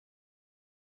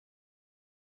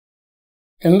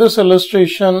In this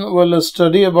illustration, we'll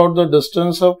study about the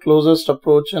distance of closest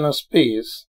approach in a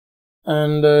space.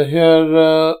 And here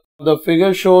the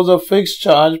figure shows a fixed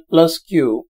charge plus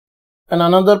q, and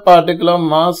another particle of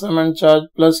mass m and charge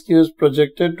plus q is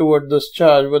projected toward this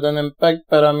charge with an impact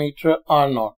parameter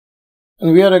r0.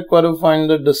 And we are required to find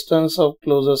the distance of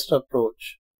closest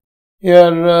approach.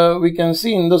 Here we can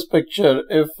see in this picture,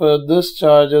 if this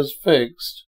charge is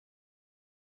fixed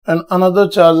and another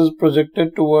charge is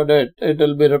projected toward it, it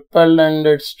will be repelled and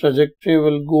its trajectory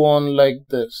will go on like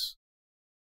this.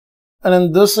 And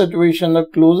in this situation, the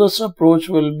closest approach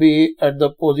will be at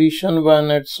the position when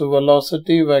its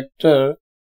velocity vector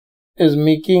is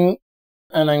making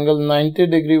an angle 90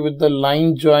 degree with the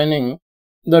line joining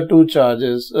the two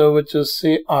charges, which is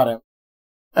say Rm.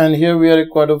 And here we are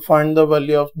required to find the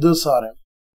value of this Rm.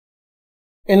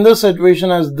 In this situation,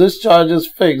 as this charge is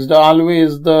fixed,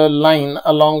 always the line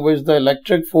along which the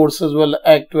electric forces will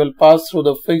act will pass through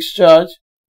the fixed charge,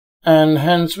 and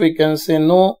hence we can say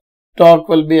no torque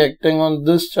will be acting on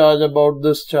this charge about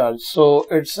this charge. So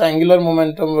its angular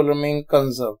momentum will remain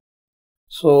conserved.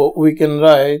 So we can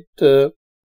write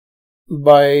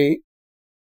by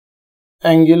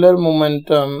angular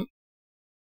momentum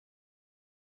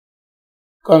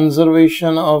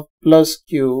conservation of plus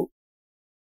q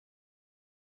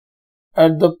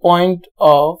at the point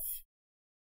of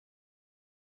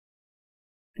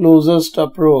closest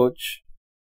approach,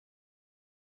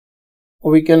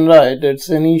 we can write its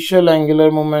initial angular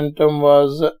momentum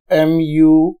was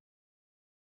mu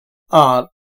r.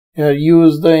 Here u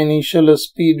is the initial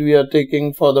speed we are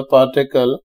taking for the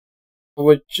particle,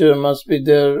 which must be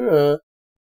there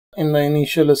in the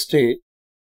initial state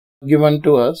given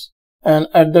to us. And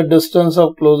at the distance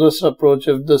of closest approach,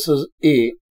 if this is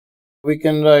a, we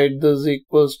can write this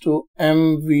equals to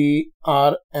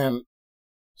mvrm.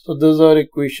 So this is our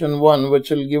equation 1,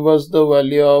 which will give us the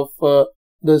value of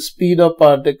the speed of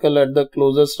particle at the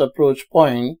closest approach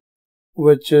point,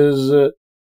 which is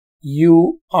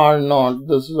u r0,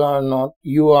 this is r0,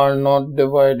 u r0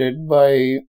 divided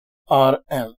by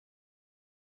rm.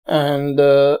 And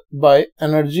by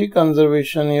energy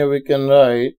conservation, here we can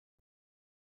write,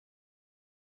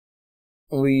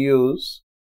 we use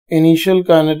initial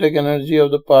kinetic energy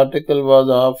of the particle was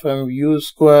half mu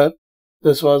square.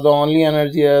 This was the only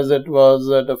energy as it was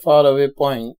at a far away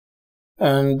point,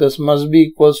 and this must be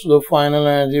equals to the final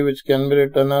energy, which can be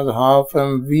written as half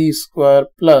mv square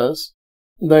plus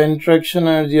the interaction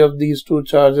energy of these two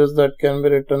charges, that can be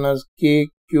written as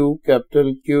kq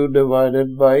capital Q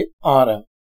divided by rm.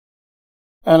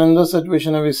 And in this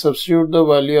situation, if we substitute the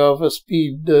value of a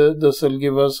speed, this will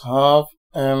give us half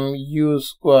mu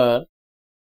square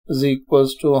is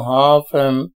equals to half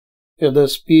m. Here the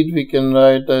speed we can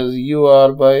write as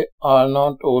ur by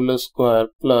r0 whole square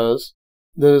plus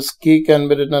this k can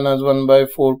be written as 1 by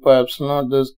 4 pi epsilon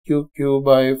naught, this qq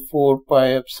by 4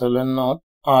 pi epsilon naught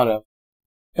rm.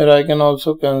 Here I can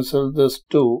also cancel this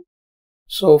 2.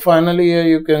 So finally here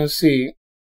you can see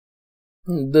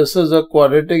this is a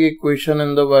quadratic equation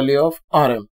in the value of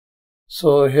rm.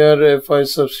 So here if I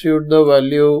substitute the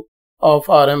value of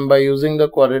rm by using the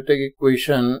quadratic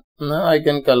equation, I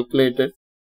can calculate it.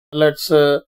 Let's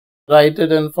write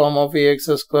it in form of ax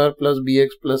square plus bx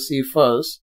plus c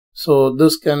first. So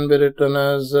this can be written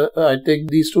as, I take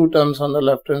these two terms on the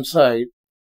left hand side.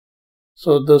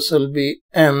 So this will be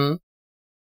m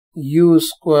u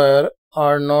square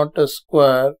r0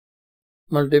 square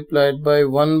multiplied by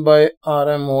 1 by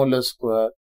rm whole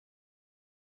square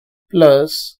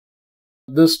plus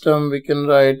this term we can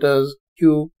write as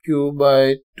qq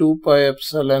by 2 pi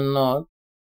epsilon naught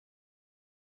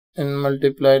and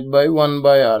multiplied by 1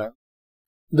 by rm.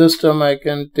 This term I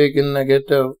can take in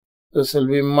negative. This will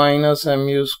be minus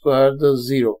mu square, this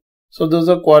 0. So this is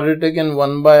a quadratic in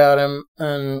 1 by rm,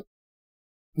 and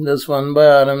this 1 by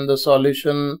rm, the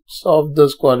solutions of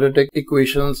this quadratic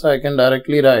equations I can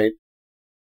directly write.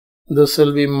 This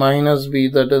will be minus b,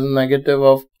 that is negative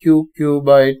of qq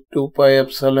by 2 pi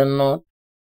epsilon naught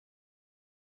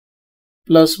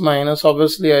plus minus,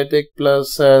 obviously I take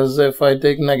plus, as if I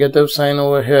take negative sign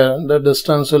over here, the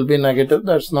distance will be negative,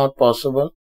 that's not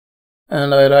possible.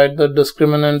 And I write the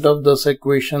discriminant of this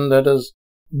equation, that is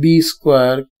b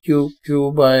square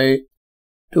qq by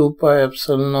 2 pi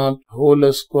epsilon naught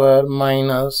whole square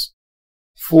minus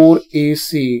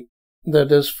 4ac,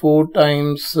 that is 4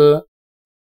 times a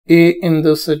in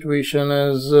this situation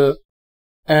is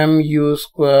mu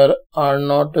square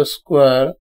r0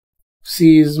 square,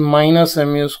 c is minus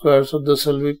mu square, so this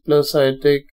will be plus, I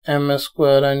take m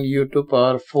square and u to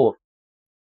power 4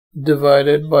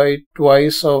 divided by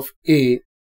twice of a,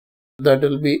 that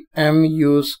will be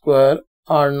mu square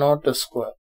r naught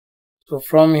square. So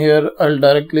from here I'll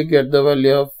directly get the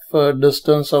value of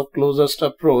distance of closest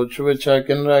approach, which I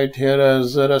can write here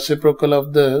as a reciprocal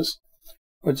of this,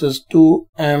 which is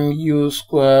 2mu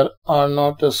square r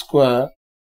naught square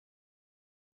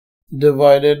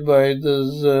divided by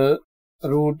this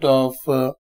root of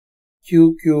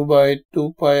qq by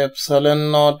 2 pi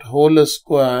epsilon naught whole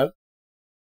square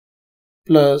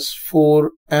plus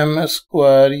 4m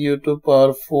square u to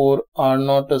power 4 r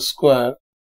naught square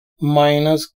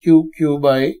minus qq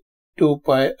by 2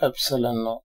 pi epsilon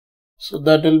naught. So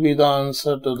that will be the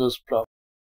answer to this problem.